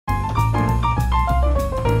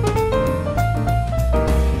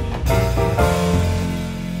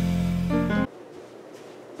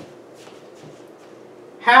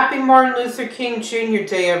Happy Martin Luther King Jr.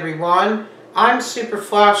 Day, everyone. I'm Super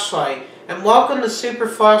Flashlight, and welcome to Super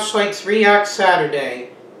Flashlight's React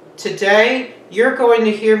Saturday. Today, you're going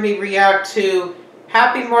to hear me react to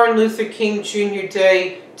Happy Martin Luther King Jr.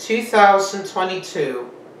 Day 2022.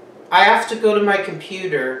 I have to go to my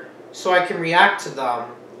computer so I can react to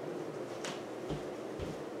them.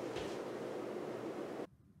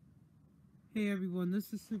 Hey everyone,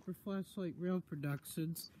 this is Super Flashlight Rail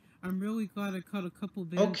Productions. I'm really glad I caught a couple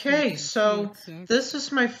bands. Okay, so this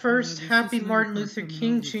is my first Happy Martin Luther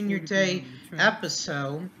King Jr. Day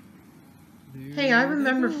episode. Hey, I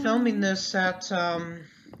remember filming this at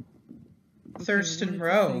Thurston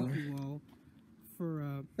Road.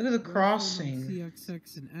 Look at the crossing.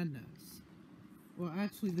 CXX and NS. Well,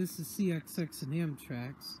 actually, this is CXX and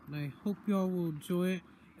Amtrak's, and I hope y'all will enjoy it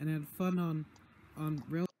and have fun on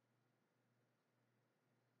rail.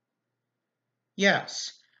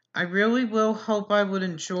 Yes, I really will hope I would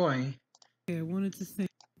enjoy. Okay, I wanted to say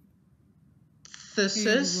this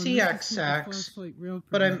is CXX,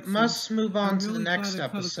 but I must move on to the next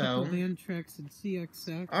episode.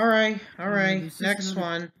 Alright,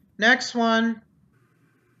 next one.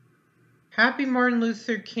 Happy Martin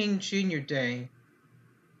Luther King Jr. Day.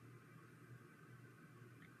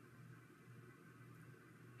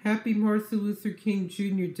 Happy Martin Luther King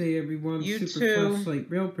Jr. Day, everyone. You Super too. Flashlight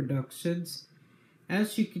Rail Productions.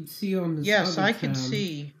 As you can see on this Yes, other I can tab,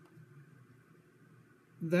 see.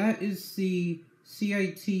 That is the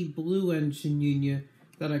CIT Blue Engine Union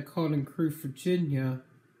that I caught in Crewe, Virginia.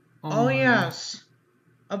 Oh yes,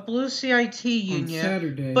 a blue CIT union.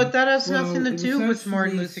 Saturday. But that has nothing to do with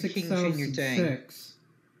Martin Luther King Jr. Day.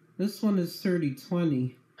 This one is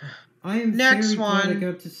 3020. I am Next very one. glad I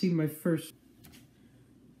got to see my first.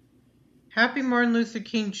 Happy Martin Luther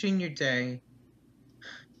King Jr. Day.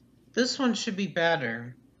 This one should be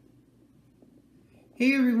better.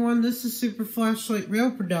 Hey everyone, this is Super Flashlight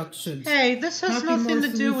Rail Productions. Hey, this has nothing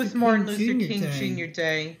to do with Martin Luther King Jr.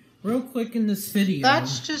 Day. Real quick in this video.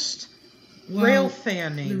 That's just rail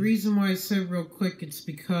fanning. The reason why I said real quick, it's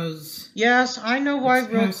because... Yes, I know why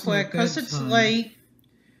real quick, because it's late.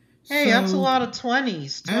 Hey, that's a lot of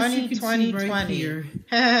 20s. 20, 20, 20. Here,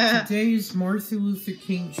 today is Martin Luther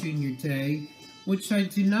King Jr. Day, which I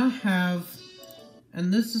do not have...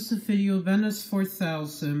 And this is a video of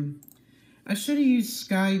NS4000. I should have used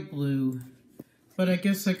Sky Blue, but I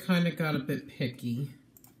guess I kind of got a bit picky.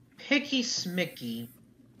 Picky smicky.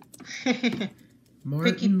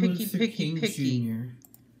 Martin Luther King Jr.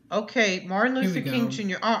 Okay, Martin Luther King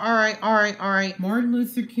Jr. Alright. Martin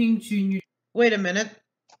Luther King Jr. Wait a minute.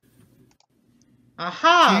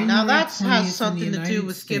 Aha! January now that has something to do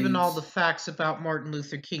with States. giving all the facts about Martin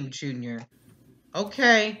Luther King Jr.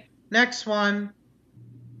 Okay, next one.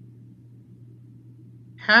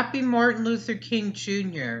 Happy Martin Luther King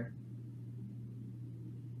Jr.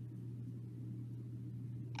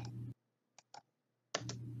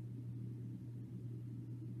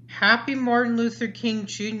 Happy Martin Luther King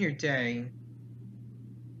Jr. Day.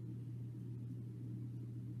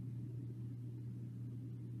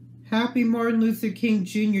 Happy Martin Luther King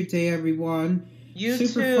Jr. Day, everyone. You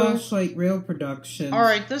Super too. Flashlight Rail Productions.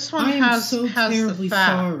 Alright, this one has terribly the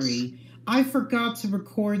facts. sorry. I forgot to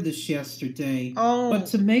record this yesterday. Oh, but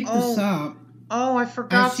to make this up... Oh, I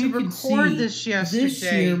forgot to record this yesterday. This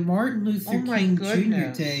year, Martin Luther King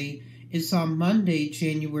Jr. Day is on Monday,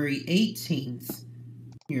 January 18th.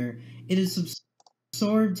 It is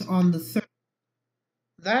absorbed on the 3rd.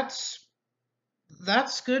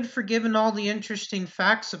 That's good for giving all the interesting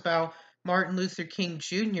facts about Martin Luther King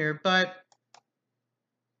Jr., but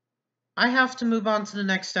I have to move on to the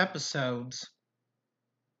next episodes.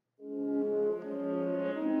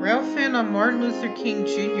 Railfan on Martin Luther King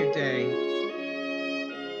Jr. Day.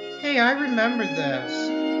 Hey, I remember this.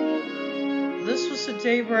 This was the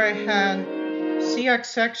day where I had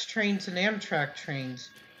CXX trains and Amtrak trains.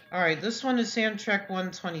 Alright, this one is Amtrak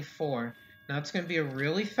 124. Now it's going to be a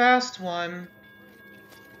really fast one.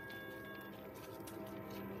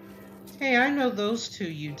 Hey, I know those two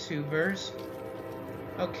YouTubers.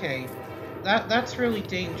 Okay, that's really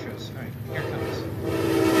dangerous. Alright, here it comes.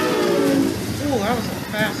 Ooh, that was a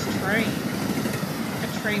fast train.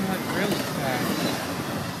 That train went really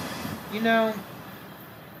fast. You know,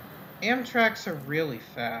 Amtraks are really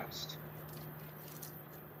fast.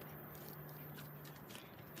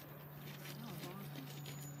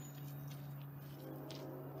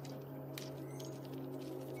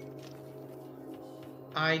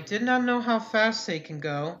 I did not know how fast they can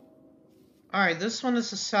go. Alright, this one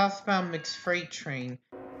is a southbound mixed freight train.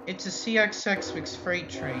 It's a CXX mixed freight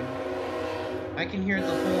train. I can hear the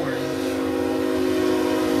horn.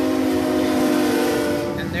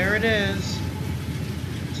 And And there it is.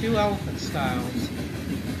 2 elephant styles.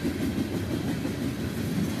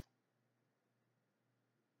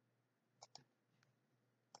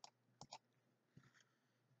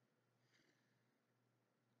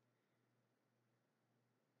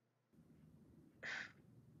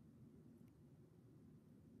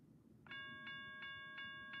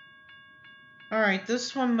 Alright,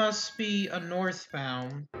 this one must be a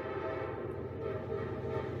northbound.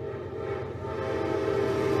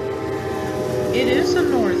 It is a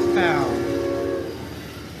northbound.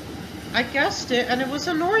 I guessed it, and it was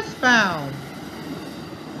a northbound.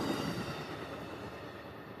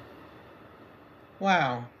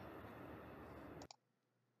 Wow.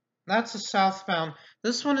 That's a southbound.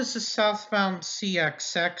 This one is a southbound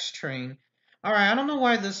CXX train. Alright, I don't know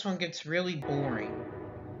why this one gets really boring.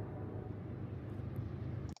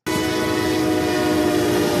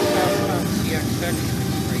 Southbound CXX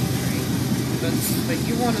train. But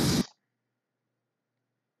you want to...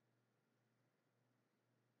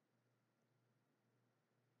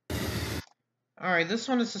 Alright, this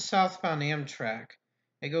one is a southbound Amtrak.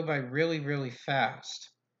 They go by really, really fast.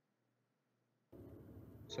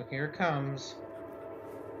 So here it comes.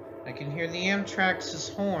 I can hear the Amtrak's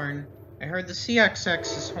horn. I heard the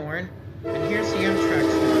CXX's horn. And here's the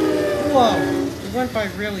Amtrak's horn. Whoa! It went by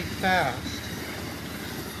really fast.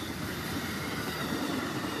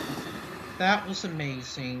 That was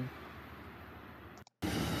amazing.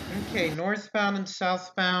 Okay, northbound and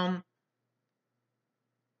southbound.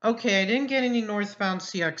 Okay, I didn't get any northbound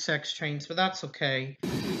CXX trains, but that's okay.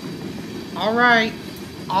 Alright.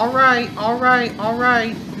 Alright, alright,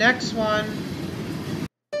 alright. Next one.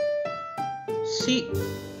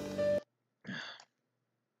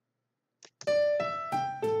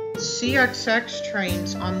 CXX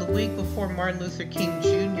trains on the week before Martin Luther King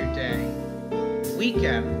Jr. Day.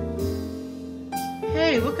 Weekend.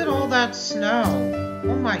 Hey, look at all that snow.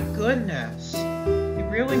 Oh my goodness. It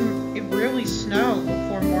really snowed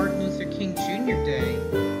before Martin Luther King Jr. Day.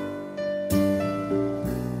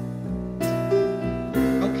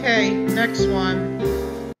 Okay, next one.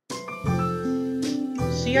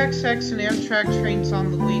 CXX and Amtrak trains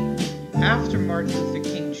on the week after Martin Luther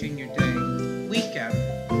King Jr. Day. Weekend.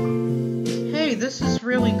 Hey, this is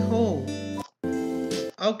really cool.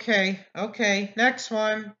 Okay, next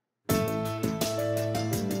one.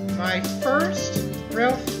 My first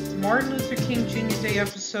Martin Luther King Jr. Day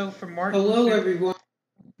episode for Martin Luther... Hello, everyone.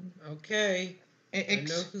 Okay. I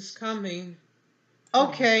know who's coming.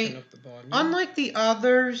 Okay. Unlike the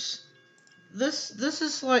others, this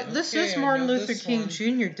is Martin Luther King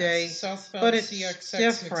Jr. Day, but it's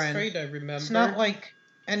different. It's not like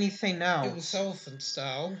anything else. It was elephant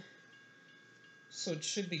style, so it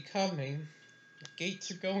should be coming. The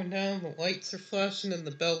gates are going down, the lights are flashing, and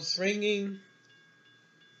the bell's ringing.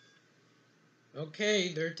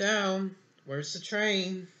 Okay, they're down. Where's the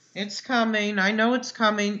train? It's coming. I know it's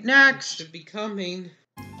coming. Next! It should be coming.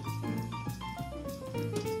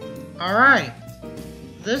 Alright.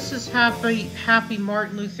 This is Happy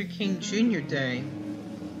Martin Luther King Jr. Day.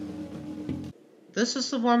 This is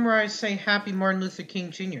the one where I say Happy Martin Luther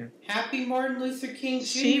King Jr. Happy Martin Luther King Jr.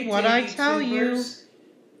 See what I tell you?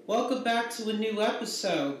 Welcome back to a new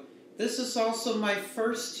episode. This is also my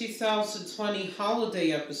first 2020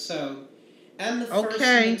 holiday episode. And the first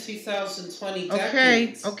in 2020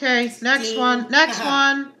 decade. Okay. Next one.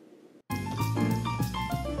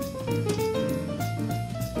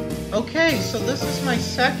 Okay, so this is my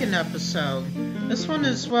second episode. This one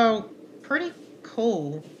is, well, pretty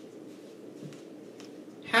cool.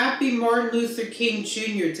 Happy Martin Luther King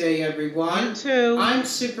Jr. Day, everyone. You too. I'm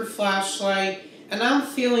Super Flashlight, and I'm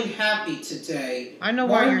feeling happy today. I know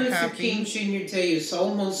why you're happy. Martin Luther King Jr. Day is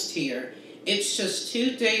almost here. It's just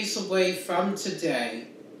 2 days away from today.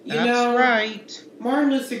 That's right. Martin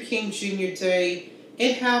Luther King Jr. Day,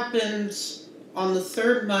 it happens on the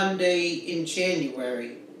third Monday in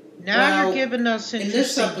January. Now you're giving us interesting in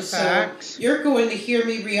this episode, facts. You're going to hear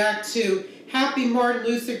me react to Happy Martin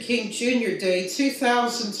Luther King Jr. Day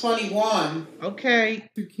 2021. Okay.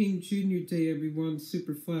 Luther King Jr. Day, everyone.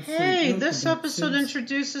 Super Flash. Hey, this episode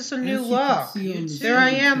introduces a new look. There I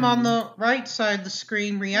am on the right side of the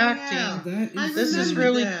screen reacting. This is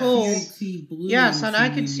really cool. Yes, and I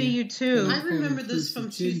can see you too. I remember this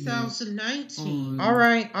from 2019.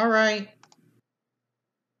 Alright.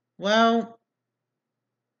 Well,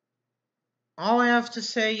 all I have to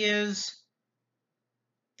say is,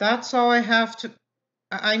 that's all I have to,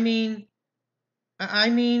 I mean,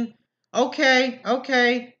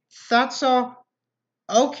 okay, that's all,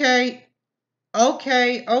 okay,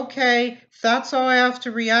 that's all I have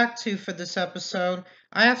to react to for this episode.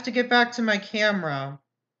 I have to get back to my camera.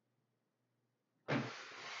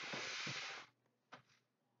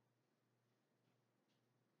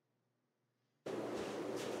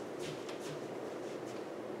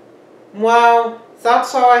 Well,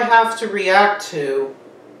 that's all I have to react to.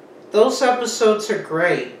 Those episodes are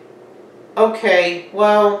great. Okay,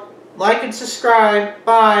 well, like and subscribe,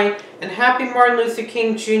 bye, and happy Martin Luther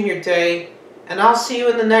King Jr. Day, and I'll see you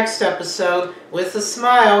in the next episode with a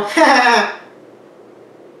smile.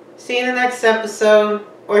 See you in the next episode,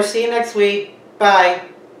 or see you next week. Bye.